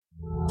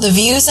The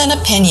views and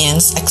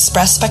opinions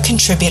expressed by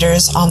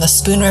contributors on the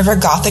Spoon River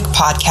Gothic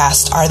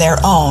podcast are their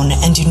own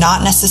and do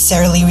not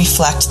necessarily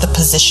reflect the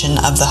position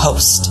of the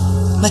host.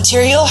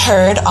 Material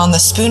heard on the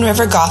Spoon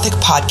River Gothic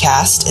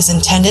podcast is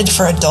intended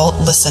for adult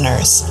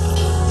listeners.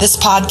 This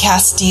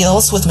podcast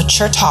deals with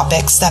mature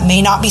topics that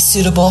may not be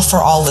suitable for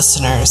all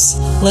listeners.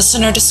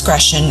 Listener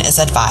discretion is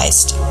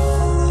advised.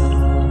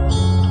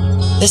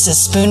 This is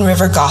Spoon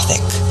River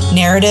Gothic,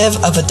 narrative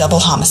of a double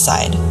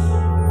homicide.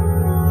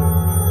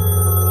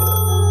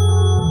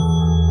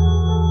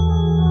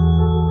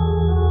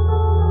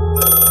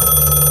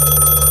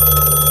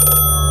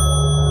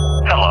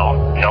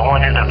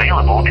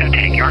 Available to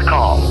take your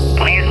call.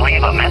 Please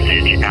leave a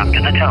message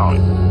after the tone.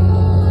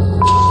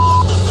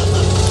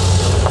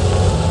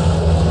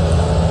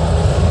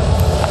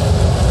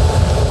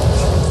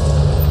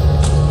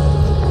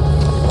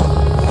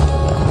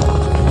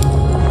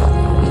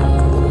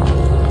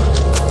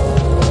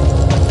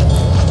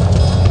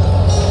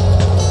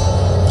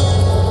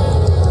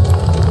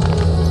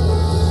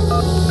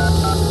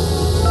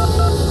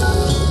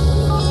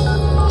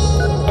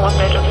 What's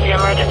the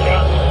emergency?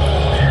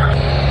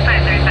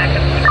 5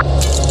 seconds.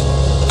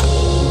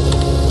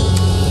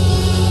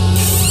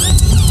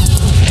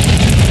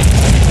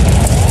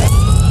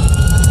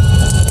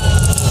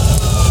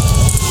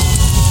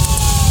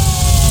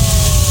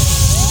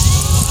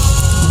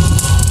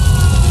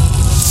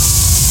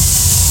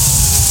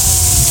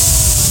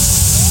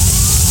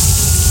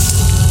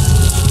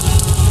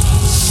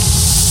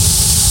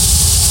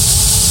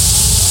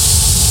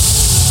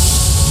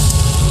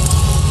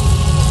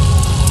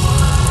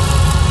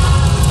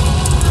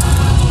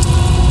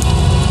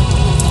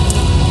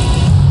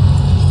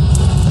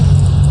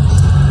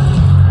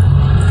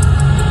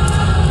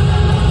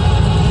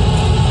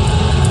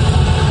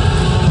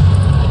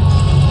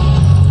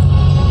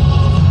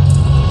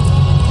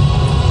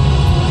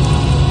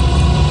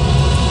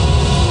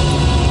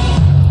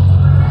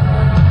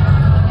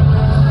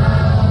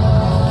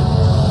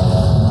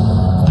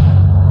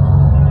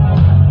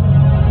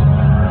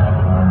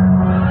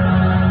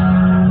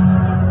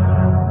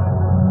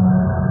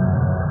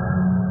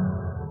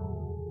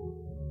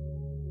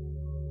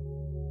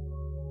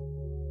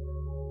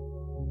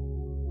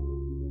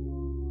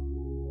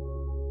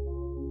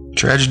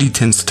 Tragedy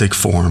tends to take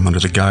form under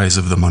the guise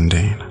of the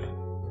mundane,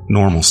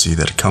 normalcy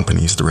that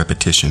accompanies the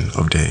repetition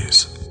of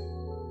days.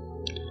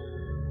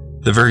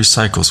 The very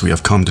cycles we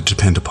have come to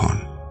depend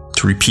upon,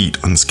 to repeat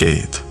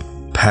unscathed,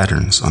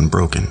 patterns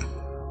unbroken,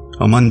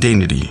 a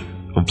mundanity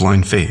of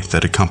blind faith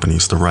that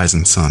accompanies the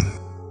rising sun.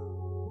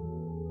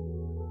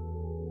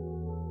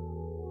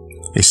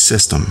 A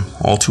system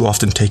all too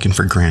often taken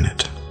for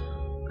granted.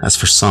 As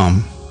for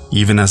some,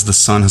 even as the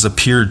sun has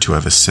appeared to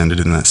have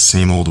ascended in that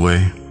same old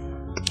way,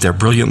 that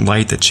brilliant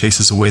light that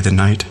chases away the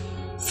night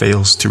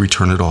fails to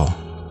return at all.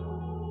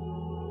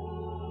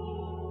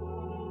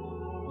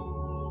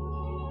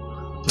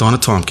 Donna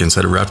Tompkins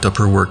had wrapped up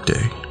her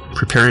workday,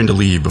 preparing to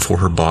leave before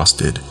her boss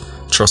did,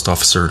 Trust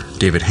Officer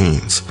David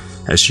Haynes,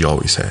 as she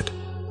always had.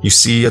 You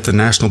see, at the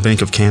National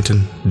Bank of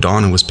Canton,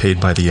 Donna was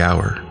paid by the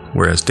hour,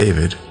 whereas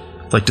David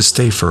liked to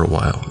stay for a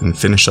while and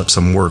finish up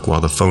some work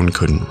while the phone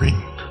couldn't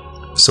ring.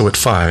 So at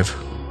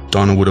 5,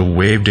 Donna would have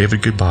waved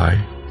David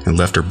goodbye and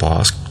left her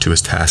boss to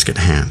his task at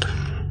hand.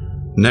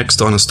 Next,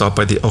 Donna stopped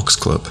by the Elks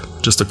Club,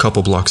 just a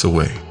couple blocks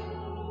away,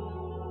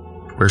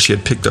 where she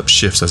had picked up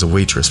shifts as a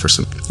waitress for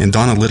some, and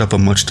Donna lit up a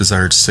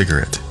much-desired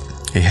cigarette,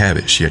 a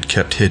habit she had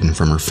kept hidden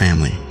from her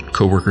family,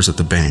 co-workers at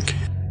the bank.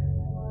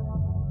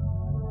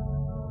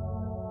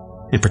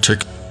 In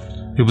particular,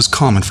 it was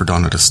common for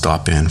Donna to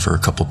stop in for a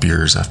couple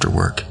beers after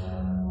work,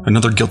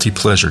 another guilty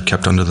pleasure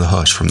kept under the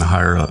hush from the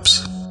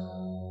higher-ups,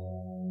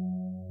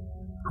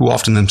 who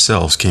often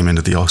themselves came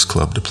into the Elks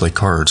Club to play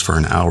cards for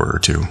an hour or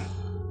two.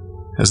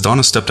 As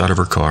Donna stepped out of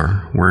her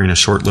car, wearing a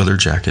short leather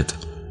jacket,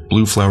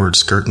 blue flowered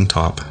skirt and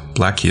top,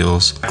 black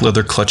heels, black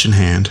leather clutch in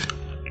hand,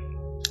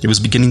 it was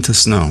beginning to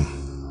snow,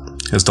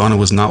 as Donna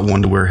was not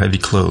one to wear heavy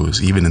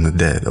clothes even in the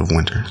dead of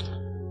winter.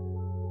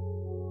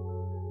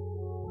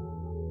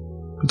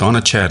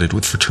 Donna chatted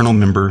with fraternal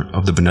member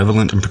of the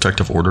Benevolent and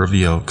Protective Order of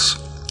the Elks,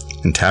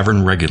 and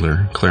tavern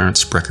regular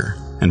Clarence Sprecher,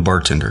 and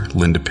bartender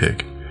Linda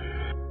Pig.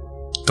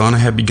 Donna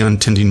had begun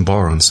tending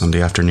bar on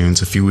Sunday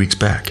afternoons a few weeks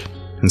back,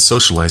 and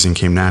socializing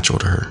came natural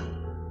to her.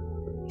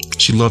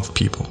 She loved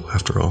people,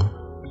 after all,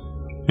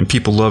 and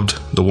people loved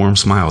the warm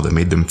smile that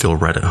made them feel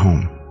right at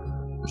home.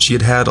 She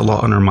had had a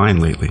lot on her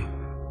mind lately,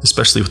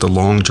 especially with the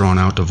long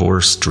drawn-out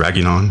divorce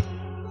dragging on.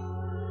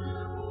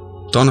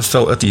 Donna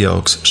felt at the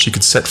Elks she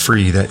could set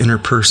free that inner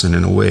person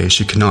in a way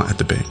she could not at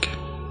the bank.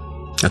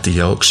 At the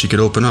Elks she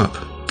could open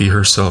up, be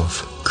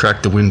herself,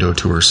 crack the window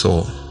to her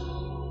soul.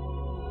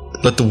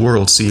 Let the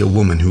world see a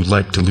woman who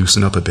liked to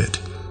loosen up a bit,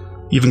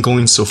 even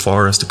going so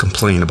far as to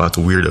complain about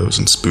the weirdos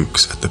and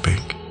spooks at the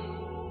bank.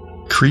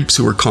 Creeps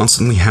who were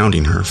constantly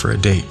hounding her for a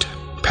date,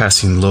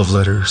 passing love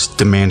letters,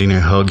 demanding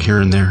a hug here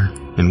and there,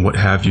 and what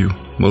have you,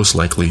 most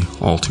likely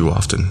all too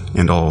often,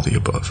 and all the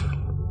above.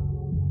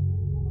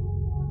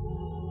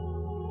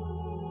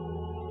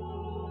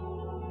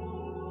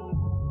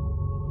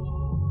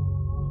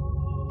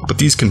 But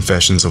these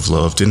confessions of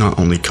love did not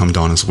only come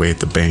Donna's way at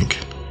the bank,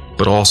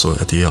 but also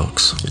at the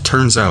Elks. It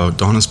turns out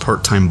Donna's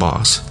part-time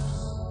boss,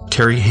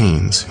 Terry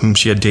Haynes, whom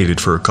she had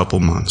dated for a couple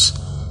months,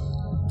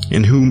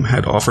 and whom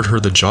had offered her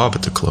the job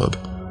at the club,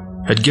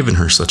 had given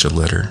her such a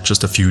letter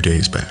just a few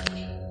days back.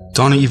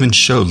 Donna even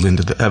showed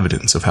Linda the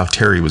evidence of how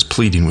Terry was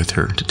pleading with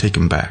her to take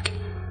him back.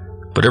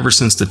 But ever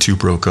since the two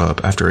broke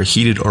up after a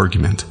heated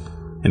argument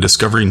and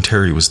discovering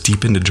Terry was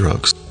deep into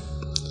drugs,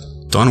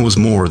 Donna was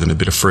more than a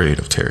bit afraid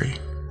of Terry,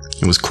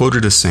 and was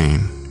quoted as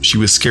saying she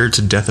was scared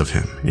to death of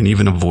him and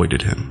even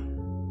avoided him.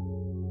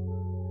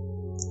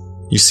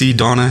 You see,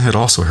 Donna had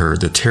also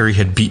heard that Terry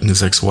had beaten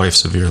his ex-wife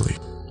severely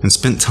and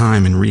spent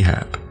time in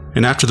rehab,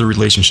 and after the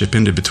relationship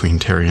ended between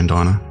Terry and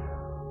Donna,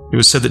 it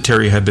was said that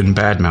Terry had been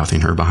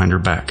bad-mouthing her behind her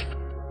back,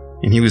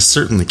 and he was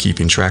certainly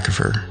keeping track of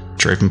her,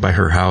 driving by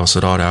her house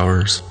at odd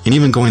hours, and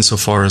even going so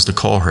far as to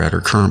call her at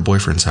her current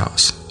boyfriend's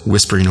house,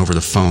 whispering over the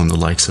phone the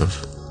likes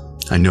of,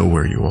 "I know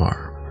where you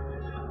are.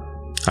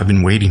 I've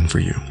been waiting for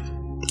you,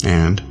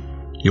 and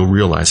you'll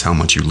realize how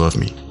much you love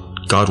me.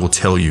 God will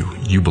tell you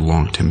you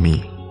belong to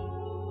me."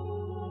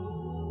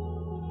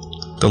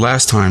 The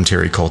last time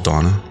Terry called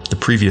Donna, the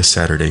previous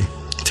Saturday,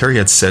 Terry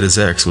had said his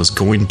ex was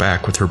going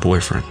back with her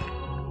boyfriend,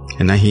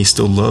 and that he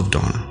still loved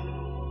Donna.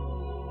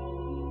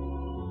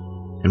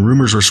 And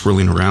rumors were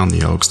swirling around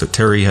the Elks that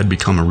Terry had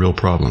become a real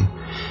problem,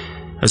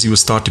 as he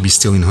was thought to be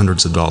stealing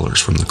hundreds of dollars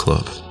from the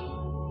club.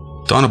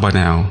 Donna by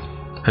now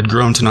had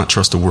grown to not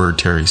trust a word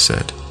Terry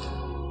said,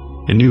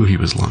 and knew he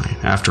was lying.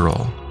 After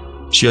all,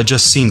 she had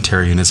just seen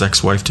Terry and his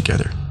ex-wife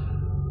together,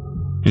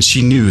 and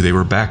she knew they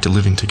were back to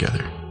living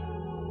together.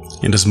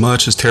 And as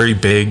much as Terry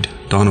begged,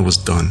 Donna was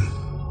done,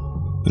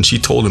 and she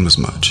told him as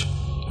much,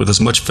 with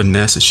as much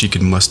finesse as she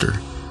could muster,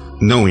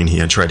 knowing he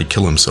had tried to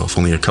kill himself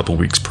only a couple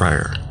weeks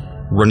prior,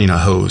 running a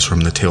hose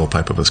from the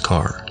tailpipe of his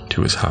car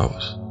to his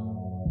house.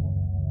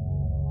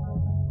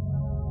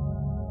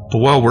 But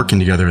while working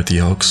together at the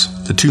Elks,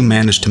 the two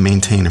managed to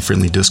maintain a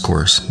friendly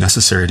discourse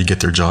necessary to get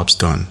their jobs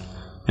done,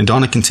 and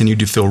Donna continued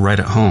to feel right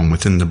at home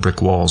within the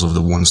brick walls of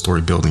the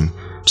one-story building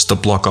just a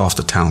block off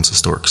the town's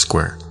historic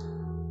square.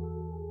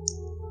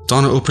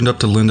 Donna opened up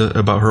to Linda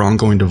about her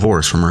ongoing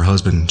divorce from her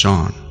husband,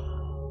 John.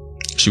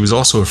 She was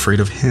also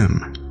afraid of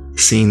him,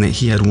 seeing that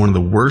he had one of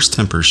the worst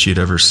tempers she had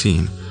ever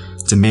seen,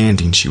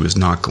 demanding she was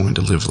not going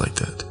to live like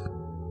that.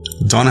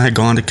 Donna had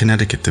gone to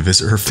Connecticut to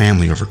visit her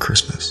family over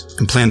Christmas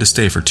and planned to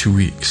stay for 2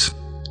 weeks.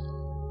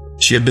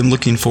 She had been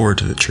looking forward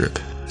to the trip,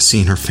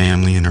 seeing her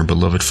family and her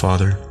beloved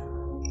father,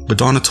 but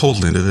Donna told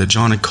Linda that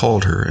John had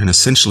called her and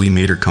essentially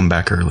made her come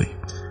back early.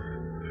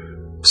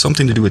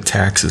 Something to do with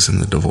taxes and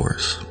the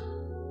divorce.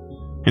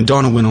 And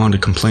Donna went on to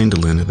complain to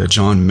Linda that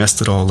John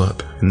messed it all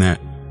up and that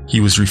he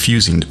was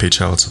refusing to pay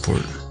child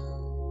support.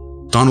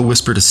 Donna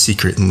whispered a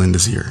secret in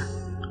Linda's ear.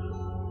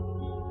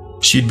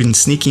 She'd been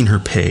sneaking her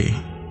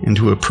pay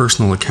into a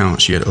personal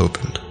account she had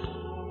opened.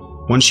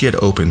 One she had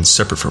opened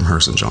separate from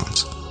hers and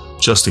John's,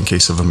 just in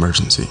case of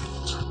emergency.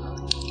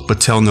 But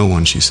tell no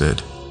one, she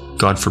said.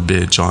 God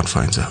forbid John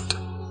finds out.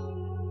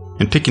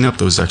 And picking up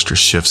those extra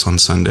shifts on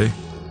Sunday,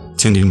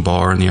 tending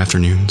bar in the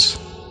afternoons,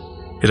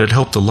 it had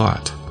helped a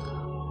lot.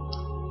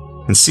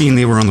 And seeing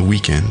they were on the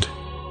weekend,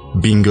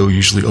 bingo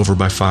usually over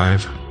by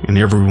 5, and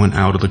everyone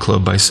out of the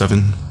club by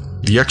 7,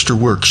 the extra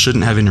work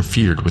shouldn't have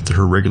interfered with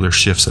her regular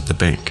shifts at the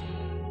bank.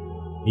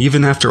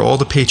 Even after all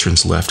the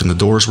patrons left and the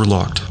doors were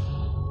locked,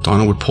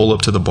 Donna would pull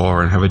up to the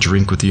bar and have a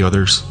drink with the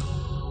others.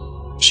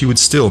 She would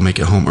still make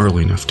it home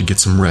early enough to get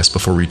some rest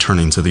before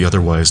returning to the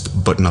otherwise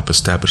button-up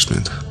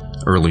establishment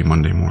early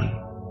Monday morning.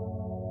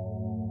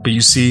 But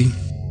you see,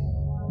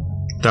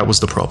 that was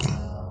the problem,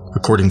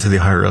 according to the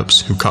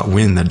higher-ups who caught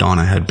wind that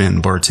Donna had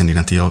been bartending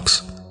at the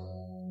Elks.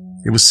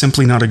 It was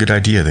simply not a good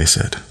idea, they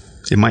said.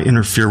 It might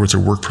interfere with her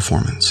work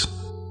performance.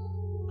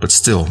 But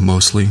still,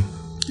 mostly,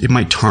 it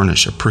might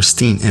tarnish a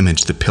pristine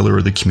image the pillar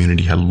of the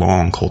community had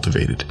long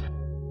cultivated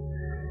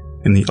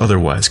in the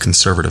otherwise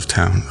conservative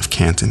town of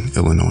Canton,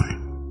 Illinois.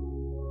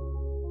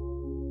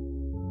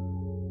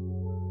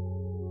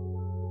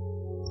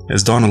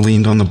 As Donna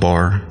leaned on the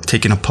bar,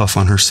 taking a puff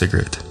on her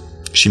cigarette,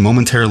 she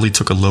momentarily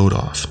took a load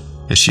off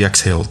as she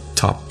exhaled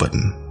top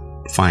button,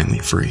 finally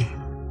free.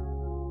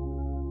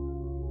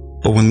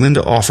 But when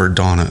Linda offered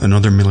Donna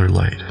another Miller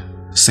Lite,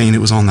 saying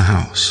it was on the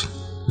house,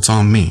 "It's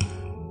on me,"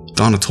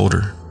 Donna told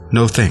her,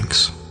 "No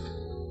thanks.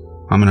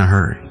 I'm in a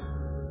hurry.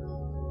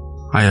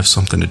 I have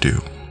something to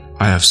do.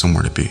 I have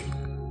somewhere to be."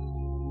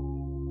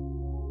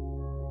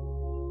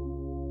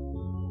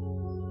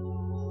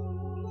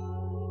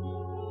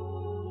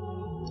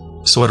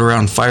 So at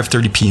around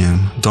 5:30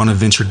 p.m., Donna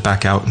ventured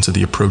back out into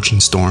the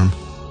approaching storm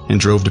and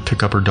drove to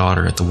pick up her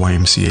daughter at the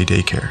YMCA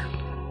daycare.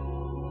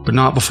 But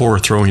not before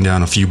throwing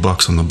down a few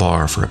bucks on the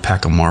bar for a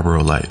pack of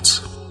Marlboro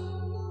Lights.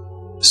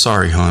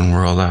 "Sorry, hon,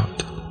 we're all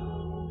out.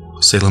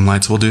 Salem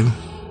Lights will do?"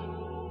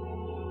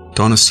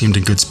 Donna seemed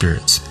in good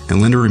spirits,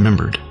 and Linda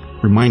remembered,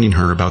 reminding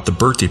her about the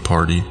birthday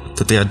party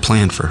that they had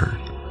planned for her.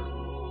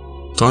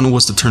 Donna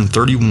was to turn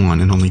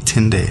 31 in only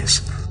 10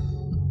 days,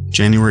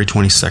 January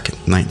 22nd,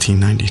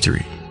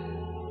 1993.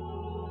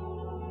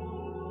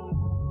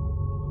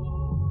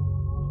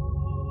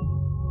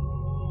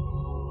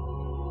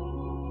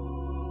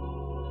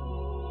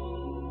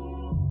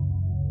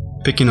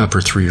 Picking up her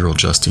 3-year-old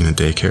Justine at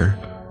daycare,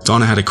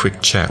 Donna had a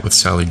quick chat with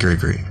Sally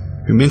Gregory,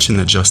 who mentioned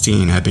that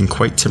Justine had been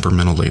quite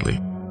temperamental lately,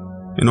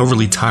 and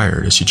overly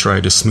tired as she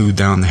tried to smooth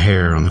down the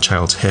hair on the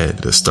child's head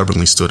that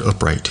stubbornly stood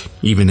upright,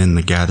 even in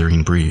the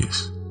gathering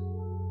breeze.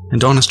 And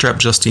Donna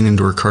strapped Justine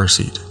into her car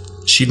seat.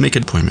 She'd make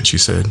an appointment, she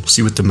said,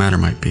 see what the matter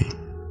might be,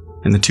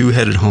 and the two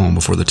headed home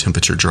before the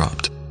temperature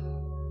dropped.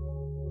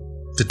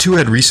 The two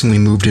had recently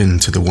moved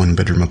into the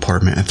 1-bedroom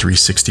apartment at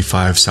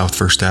 365 South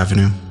 1st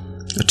Avenue,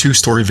 a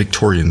 2-story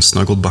Victorian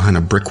snuggled behind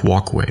a brick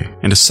walkway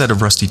and a set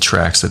of rusty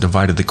tracks that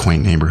divided the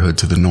quaint neighborhood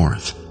to the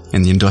north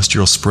and the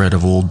industrial spread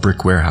of old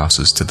brick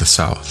warehouses to the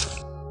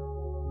south.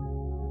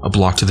 A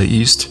block to the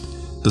east,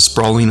 the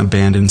sprawling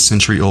abandoned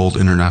century-old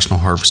International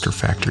Harvester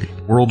factory,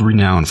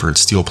 world-renowned for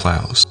its steel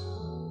plows.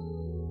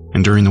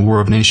 And during the War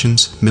of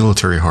Nations,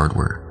 military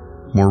hardware,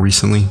 more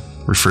recently,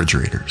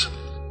 refrigerators.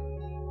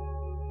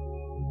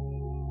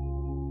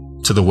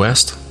 To the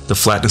west, the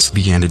flatness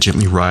began to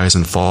gently rise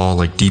and fall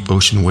like deep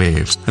ocean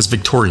waves as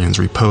Victorians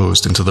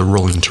reposed into the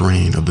rolling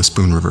terrain of the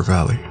Spoon River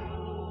Valley.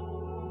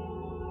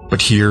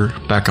 But here,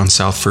 back on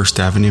South 1st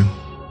Avenue,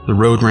 the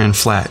road ran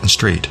flat and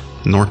straight,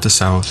 north to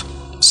south,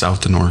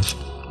 south to north,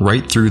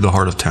 right through the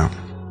heart of town.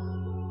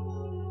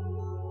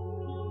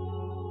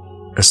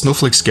 As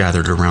snowflakes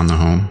gathered around the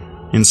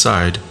home,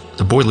 inside,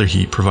 the boiler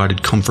heat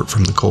provided comfort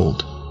from the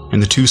cold,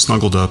 and the two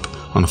snuggled up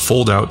on a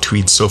fold-out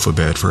tweed sofa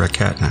bed for a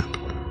cat nap,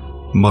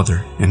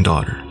 mother and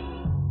daughter.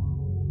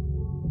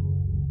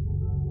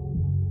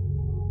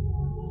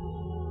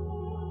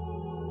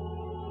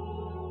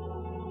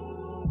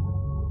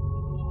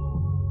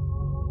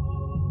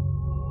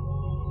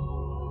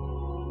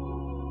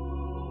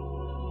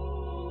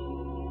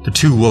 The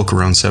two woke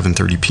around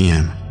 7:30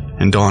 p.m.,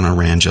 and Donna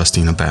ran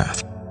Justine a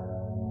bath.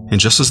 And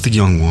just as the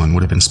young one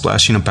would have been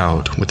splashing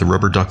about with the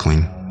rubber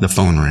duckling, the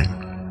phone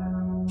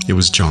rang. It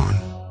was John.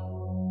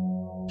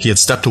 He had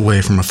stepped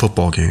away from a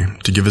football game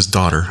to give his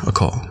daughter a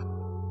call.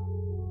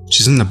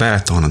 She's in the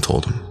bath, Donna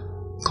told him.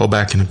 Call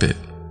back in a bit.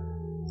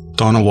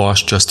 Donna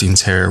washed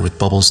Justine's hair with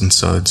bubbles and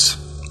suds,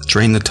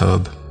 drained the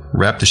tub,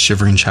 wrapped the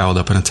shivering child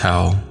up in a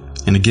towel,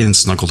 and again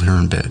snuggled her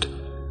in bed,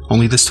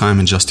 only this time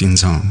in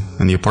Justine's own,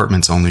 in the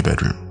apartment's only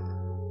bedroom.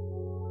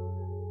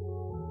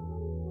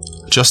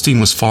 Justine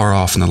was far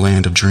off in the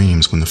land of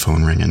dreams when the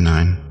phone rang at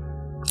 9.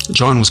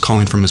 John was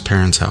calling from his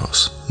parents'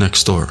 house,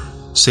 next door,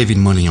 saving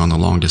money on the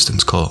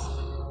long-distance call.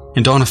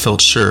 And Donna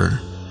felt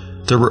sure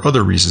there were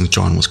other reasons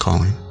John was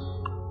calling,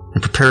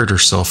 and prepared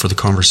herself for the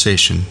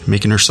conversation,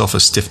 making herself a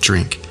stiff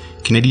drink,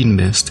 Canadian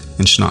mist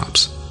and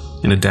schnapps,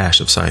 and a dash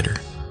of cider.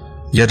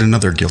 Yet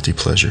another guilty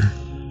pleasure,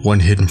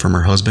 one hidden from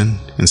her husband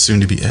and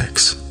soon-to-be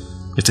ex.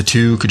 If the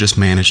two could just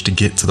manage to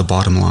get to the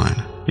bottom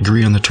line,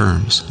 agree on the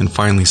terms, and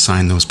finally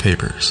sign those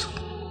papers.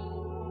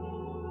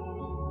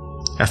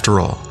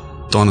 After all,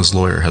 Donna's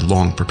lawyer had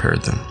long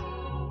prepared them.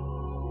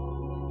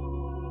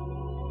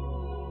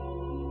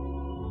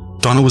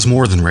 Donna was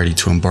more than ready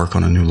to embark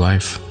on a new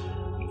life.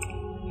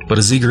 But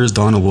as eager as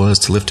Donna was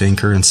to lift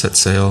anchor and set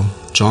sail,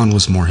 John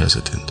was more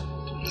hesitant.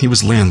 He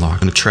was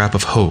landlocked in a trap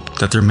of hope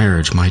that their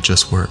marriage might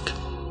just work.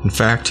 In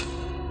fact,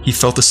 he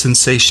felt a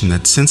sensation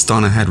that since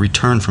Donna had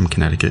returned from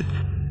Connecticut,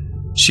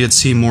 she had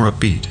seemed more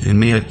upbeat and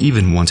may have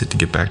even wanted to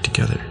get back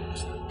together.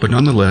 But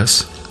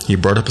nonetheless, he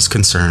brought up his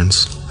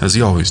concerns, as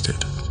he always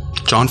did.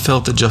 John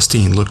felt that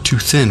Justine looked too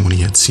thin when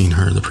he had seen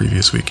her the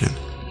previous weekend,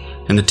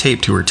 and the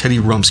tape to her Teddy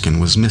Rumpskin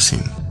was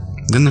missing.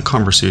 Then the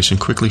conversation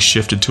quickly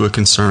shifted to a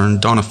concern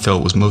Donna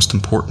felt was most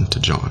important to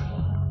John,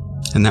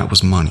 and that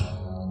was money.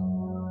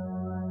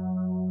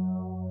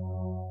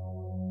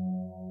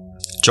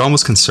 John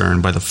was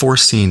concerned by the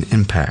foreseen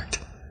impact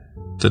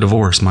the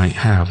divorce might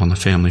have on the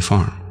family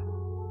farm.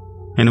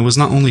 And it was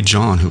not only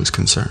John who was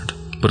concerned,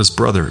 but his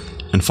brother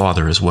and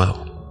father as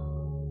well.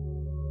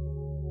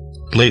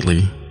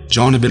 Lately,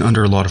 John had been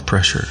under a lot of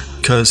pressure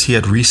because he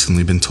had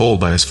recently been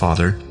told by his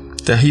father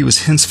that he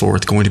was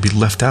henceforth going to be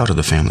left out of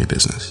the family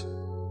business.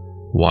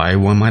 Why,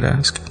 one might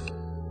ask?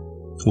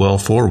 Well,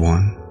 for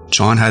one,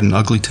 John had an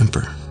ugly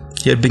temper.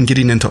 He had been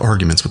getting into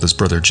arguments with his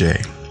brother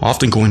Jay,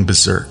 often going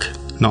berserk,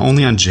 not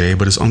only on Jay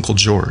but his uncle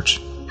George,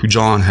 who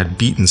John had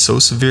beaten so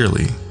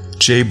severely,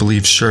 Jay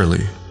believed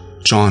surely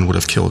John would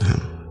have killed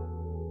him.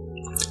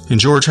 And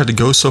George had to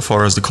go so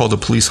far as to call the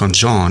police on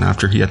John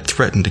after he had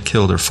threatened to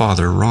kill their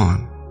father,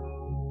 Ron.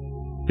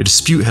 A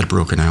dispute had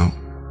broken out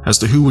as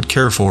to who would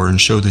care for and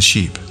show the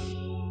sheep,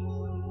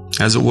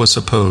 as it was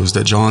supposed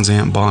that John's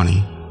Aunt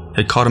Bonnie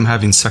had caught him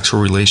having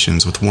sexual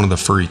relations with one of the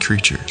furry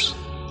creatures.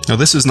 Now,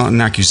 this is not an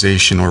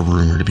accusation or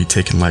rumor to be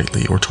taken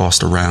lightly or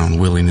tossed around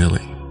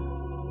willy-nilly.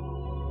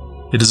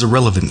 It is a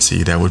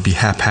relevancy that would be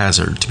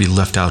haphazard to be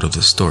left out of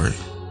this story.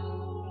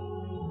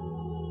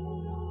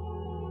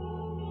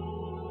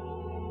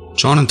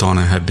 John and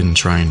Donna had been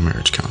trying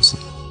marriage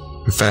counseling.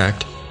 In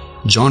fact,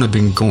 John had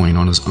been going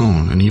on his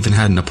own and even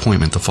had an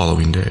appointment the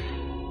following day.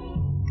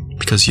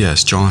 Because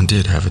yes, John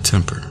did have a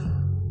temper.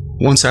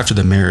 Once after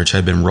the marriage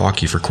had been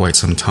rocky for quite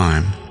some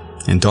time,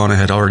 and Donna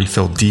had already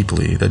felt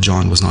deeply that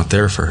John was not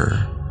there for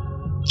her,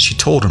 she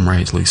told him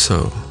rightly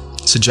so,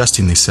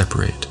 suggesting they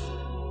separate.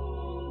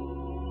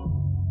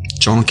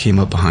 John came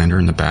up behind her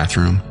in the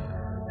bathroom.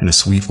 In a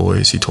sweet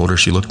voice, he told her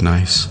she looked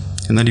nice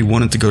and that he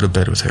wanted to go to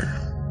bed with her.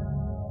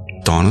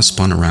 Donna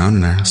spun around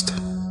and asked,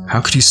 "How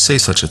could you say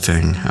such a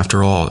thing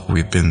after all that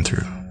we've been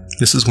through?"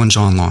 This is when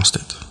John lost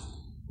it.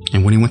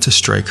 And when he went to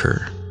strike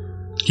her,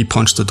 he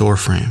punched the door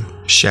frame,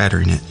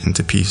 shattering it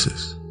into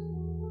pieces.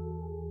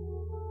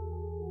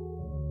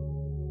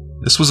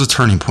 This was a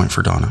turning point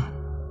for Donna.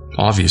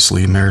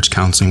 Obviously, marriage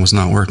counseling was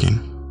not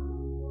working.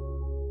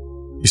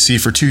 You see,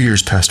 for 2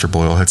 years, Pastor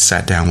Boyle had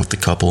sat down with the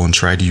couple and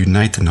tried to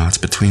unite the knots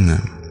between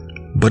them.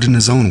 But in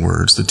his own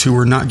words, the two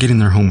were not getting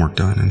their homework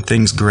done, and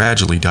things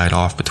gradually died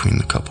off between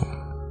the couple.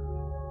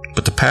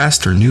 But the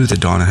pastor knew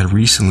that Donna had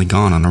recently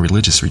gone on a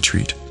religious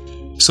retreat,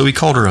 so he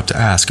called her up to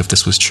ask if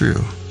this was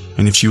true,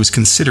 and if she was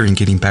considering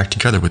getting back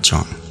together with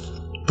John.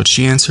 But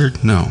she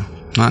answered, "No,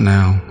 not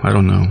now, I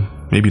don't know,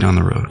 maybe down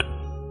the road."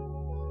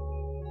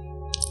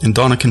 And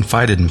Donna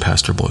confided in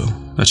Pastor Boyle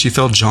that she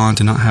felt John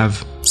did not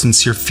have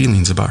sincere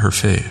feelings about her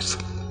faith.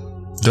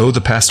 Though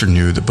the pastor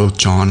knew that both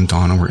John and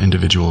Donna were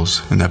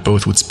individuals and that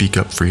both would speak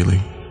up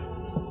freely,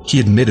 he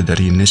admitted that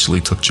he initially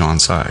took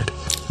John's side,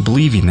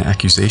 believing the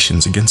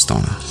accusations against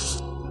Donna.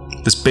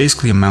 This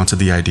basically amounted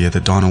to the idea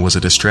that Donna was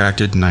a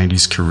distracted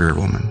 90s career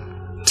woman,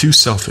 too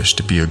selfish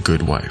to be a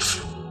good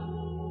wife.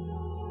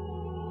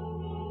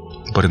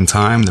 But in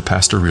time, the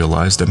pastor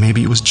realized that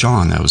maybe it was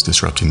John that was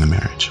disrupting the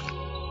marriage.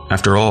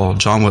 After all,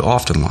 John would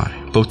often lie,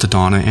 both to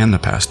Donna and the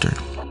pastor.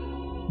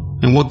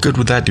 And what good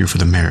would that do for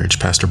the marriage,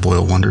 Pastor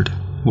Boyle wondered?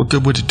 What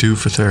good would it do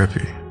for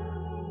therapy?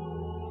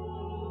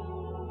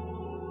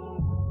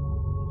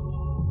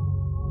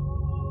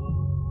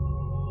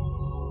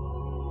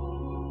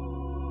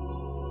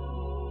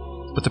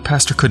 But the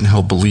pastor couldn't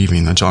help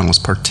believing that John was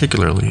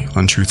particularly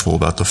untruthful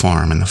about the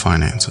farm and the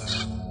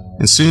finances.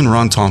 And soon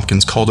Ron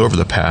Tompkins called over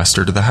the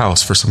pastor to the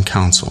house for some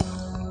counsel,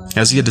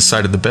 as he had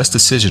decided the best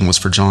decision was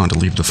for John to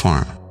leave the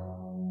farm.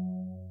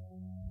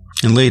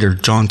 And later,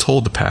 John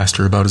told the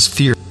pastor about his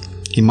fear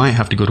he might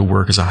have to go to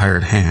work as a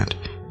hired hand,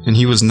 and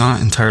he was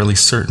not entirely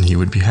certain he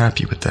would be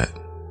happy with that.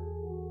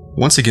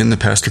 Once again, the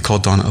pastor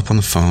called Donna up on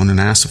the phone and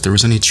asked if there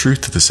was any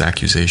truth to this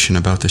accusation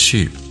about the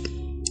sheep.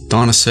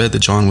 Donna said that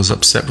John was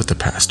upset with the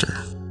pastor,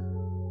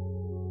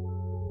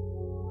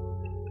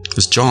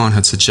 as John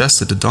had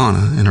suggested to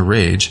Donna in a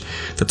rage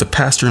that the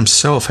pastor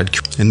himself had,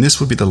 and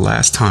this would be the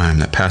last time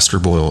that Pastor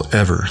Boyle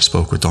ever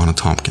spoke with Donna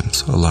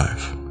Tompkins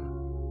alive.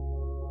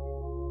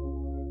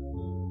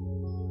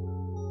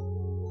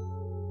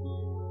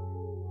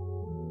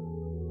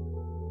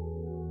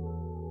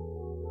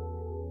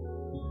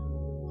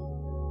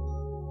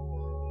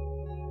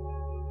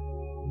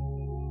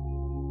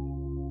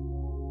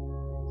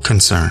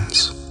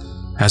 Concerns.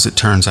 As it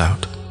turns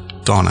out,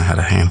 Donna had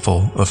a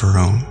handful of her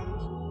own.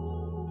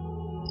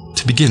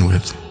 To begin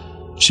with,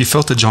 she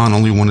felt that John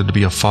only wanted to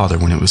be a father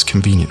when it was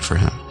convenient for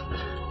him.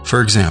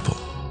 For example,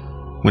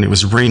 when it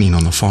was raining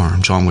on the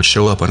farm, John would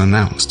show up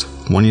unannounced,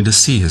 wanting to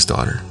see his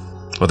daughter.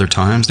 Other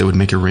times, they would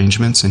make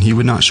arrangements and he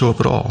would not show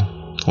up at all,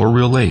 or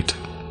real late.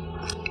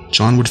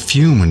 John would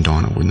fume when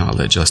Donna would not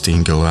let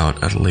Justine go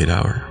out at a late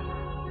hour.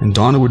 And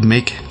Donna would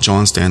make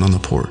John stand on the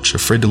porch,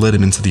 afraid to let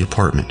him into the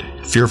apartment,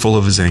 fearful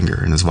of his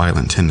anger and his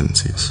violent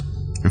tendencies.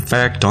 In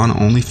fact, Donna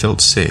only felt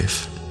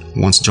safe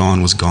once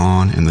John was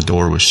gone and the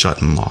door was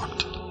shut and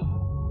locked.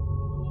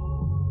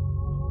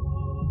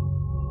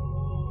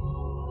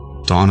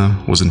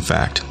 Donna was in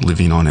fact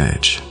living on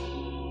edge.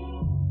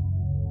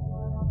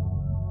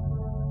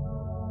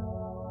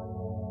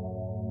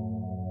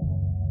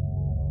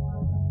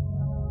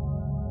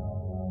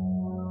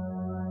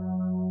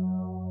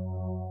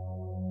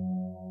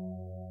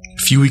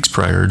 A few weeks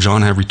prior,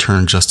 John had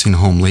returned Justine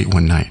home late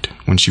one night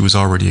when she was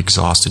already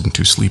exhausted and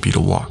too sleepy to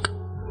walk.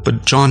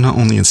 But John not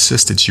only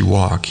insisted she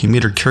walk, he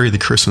made her carry the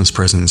Christmas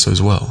presents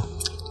as well,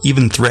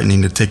 even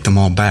threatening to take them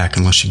all back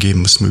unless she gave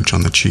him a smooch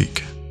on the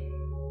cheek.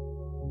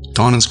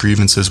 Donna's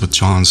grievances with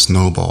John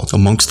snowballed.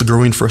 Amongst the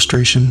growing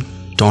frustration,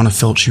 Donna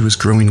felt she was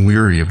growing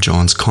weary of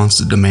John's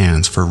constant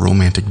demands for a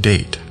romantic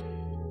date.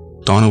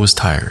 Donna was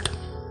tired.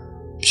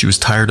 She was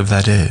tired of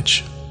that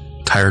edge,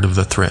 tired of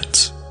the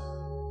threats.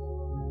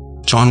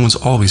 John was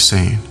always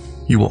saying,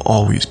 "You will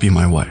always be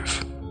my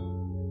wife."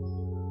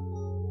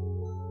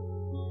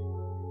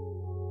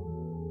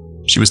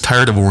 She was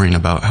tired of worrying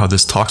about how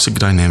this toxic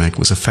dynamic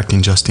was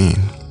affecting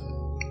Justine.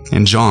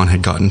 And John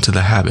had gotten into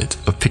the habit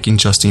of picking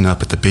Justine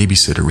up at the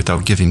babysitter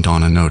without giving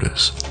Donna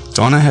notice.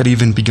 Donna had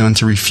even begun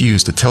to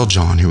refuse to tell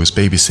John who was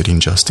babysitting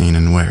Justine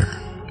and where.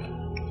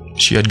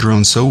 She had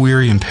grown so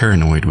weary and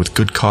paranoid with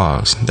good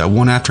cause that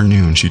one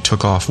afternoon she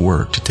took off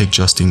work to take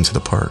Justine to the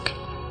park,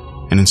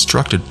 and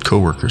instructed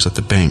coworkers at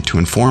the bank to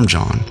inform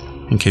John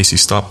in case he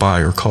stopped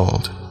by or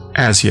called,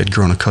 as he had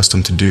grown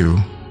accustomed to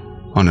do,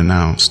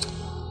 unannounced,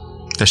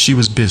 that she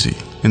was busy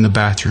in the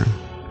bathroom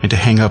and to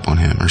hang up on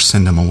him or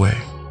send him away.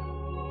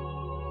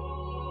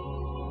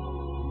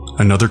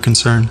 Another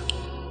concern?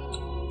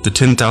 The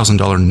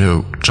 $10,000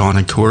 note John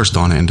had coerced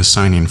Donna into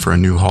signing for a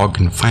new hog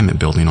confinement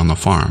building on the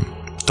farm.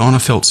 Donna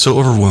felt so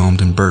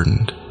overwhelmed and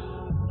burdened.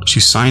 She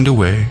signed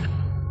away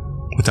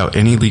without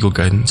any legal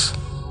guidance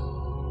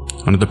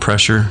under the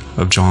pressure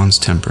of John's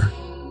temper.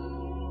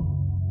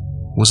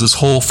 Was this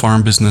whole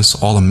farm business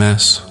all a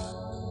mess?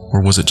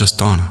 Or was it just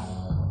Donna?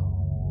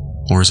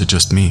 Or is it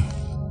just me?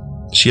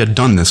 She had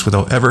done this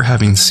without ever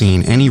having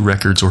seen any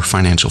records or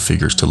financial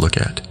figures to look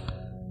at.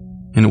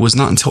 And it was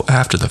not until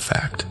after the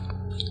fact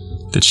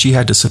that she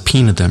had to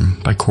subpoena them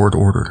by court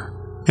order.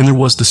 And there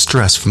was the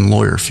stress from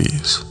lawyer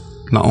fees,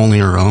 not only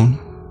her own,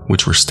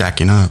 which were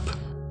stacking up,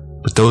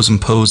 but those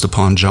imposed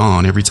upon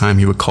John every time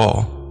he would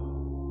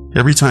call,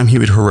 every time he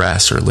would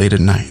harass her late at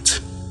night,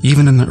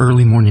 even in the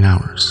early morning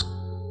hours.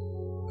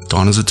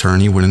 Donna's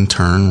attorney would in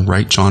turn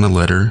write John a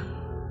letter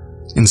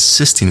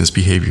insisting his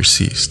behavior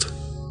ceased,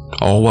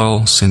 all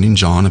while sending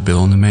John a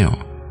bill in the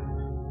mail.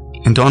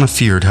 And Donna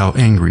feared how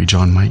angry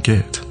John might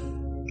get.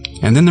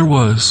 And then there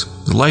was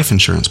the life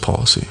insurance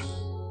policy.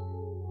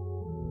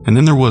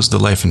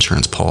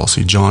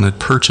 John had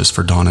purchased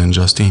for Donna and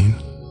Justine.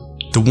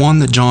 The one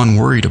that John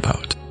worried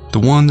about. The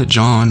one that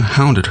John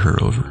hounded her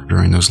over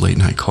during those late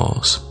night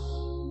calls.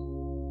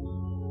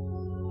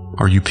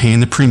 Are you paying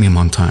the premium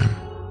on time?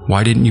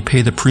 Why didn't you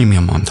pay the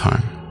premium on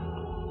time?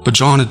 But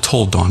John had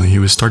told Donna he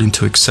was starting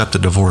to accept a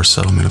divorce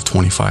settlement of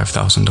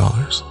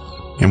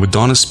 $25,000. And with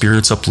Donna's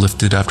spirits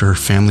uplifted after her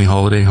family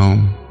holiday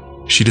home,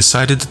 she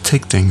decided to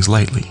take things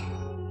lightly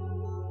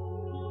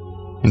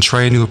and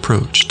try a new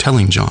approach,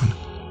 telling John,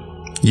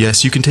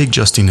 yes, you can take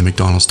Justine to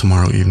McDonald's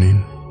tomorrow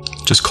evening.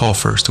 Just call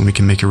first and we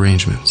can make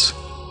arrangements.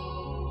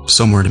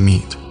 Somewhere to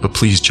meet, but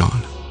please,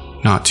 John,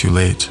 not too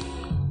late.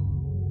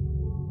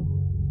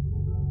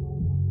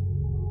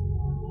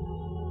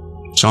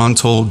 John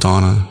told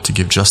Donna to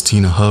give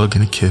Justine a hug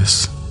and a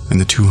kiss, and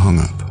the two hung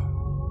up.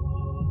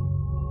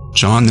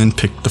 John then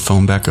picked the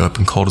phone back up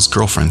and called his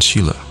girlfriend,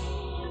 Sheila,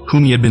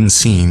 whom he had been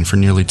seeing for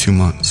nearly 2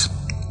 months.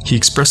 He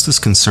expressed his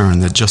concern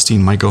that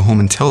Justine might go home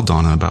and tell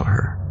Donna about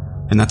her,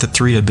 and that the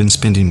three had been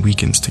spending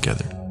weekends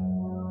together.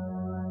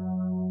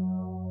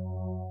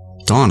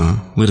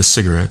 Donna lit a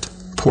cigarette,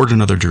 poured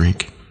another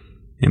drink,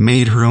 and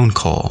made her own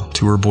call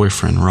to her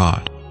boyfriend,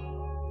 Rod.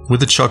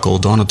 With a chuckle,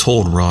 Donna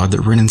told Rod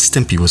that Ren and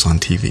Stimpy was on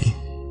TV,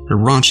 a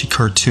raunchy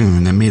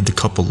cartoon that made the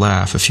couple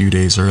laugh a few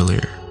days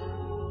earlier.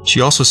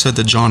 She also said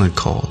that John had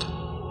called,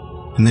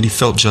 and that he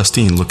felt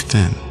Justine look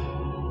thin.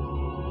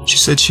 She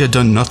said she had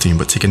done nothing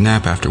but take a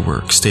nap after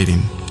work,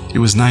 stating it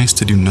was nice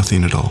to do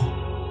nothing at all.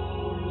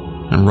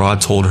 And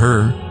Rod told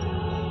her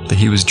that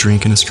he was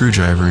drinking a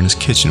screwdriver in his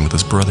kitchen with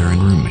his brother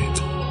and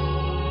roommate.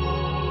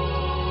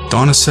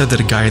 Donna said that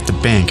a guy at the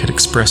bank had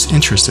expressed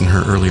interest in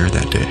her earlier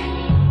that day,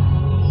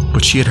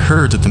 but she had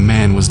heard that the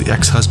man was the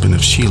ex-husband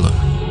of Sheila,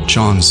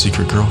 John's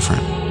secret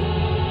girlfriend.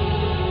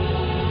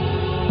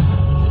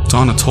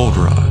 Donna told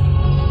Rod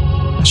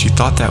that she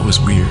thought that was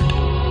weird,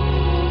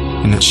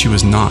 and that she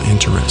was not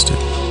interested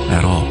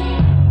at all.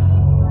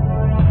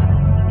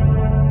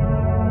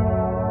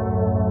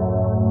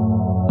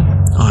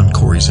 I'm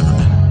Corey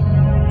Zimmerman,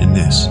 and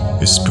this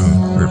is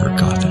Spoon River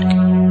Gothic.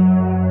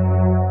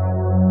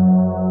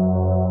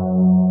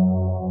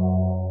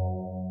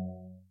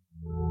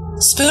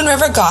 Spoon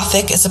River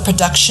Gothic is a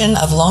production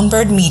of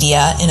Lonebird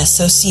Media in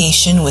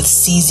association with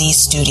CZ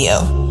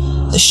Studio.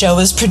 The show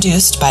is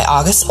produced by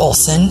August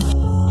Olson,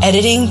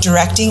 editing,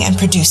 directing, and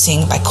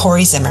producing by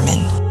Corey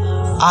Zimmerman.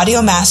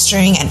 Audio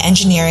mastering and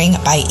engineering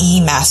by E.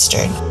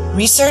 Mastered.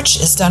 Research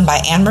is done by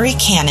Anne-Marie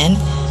Cannon,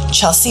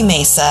 Chelsea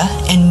Mesa,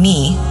 and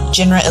me,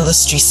 Jinra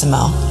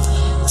Illustrissimo.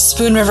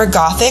 Spoon River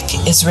Gothic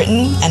is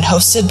written and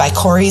hosted by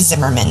Corey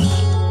Zimmerman.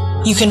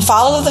 You can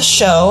follow the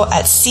show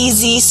at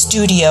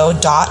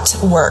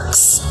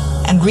czstudio.works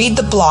and read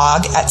the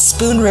blog at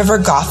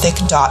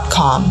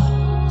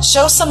spoonrivergothic.com.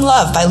 Show some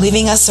love by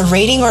leaving us a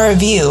rating or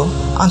review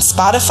on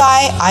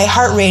Spotify,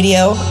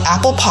 iHeartRadio,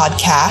 Apple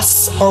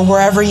Podcasts, or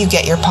wherever you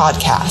get your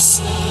podcasts.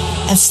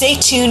 And stay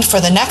tuned for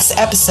the next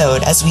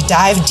episode as we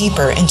dive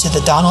deeper into the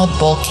Donald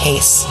Bull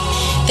case.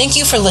 Thank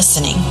you for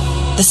listening.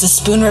 This is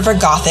Spoon River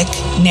Gothic,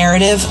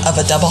 narrative of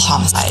a double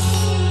homicide.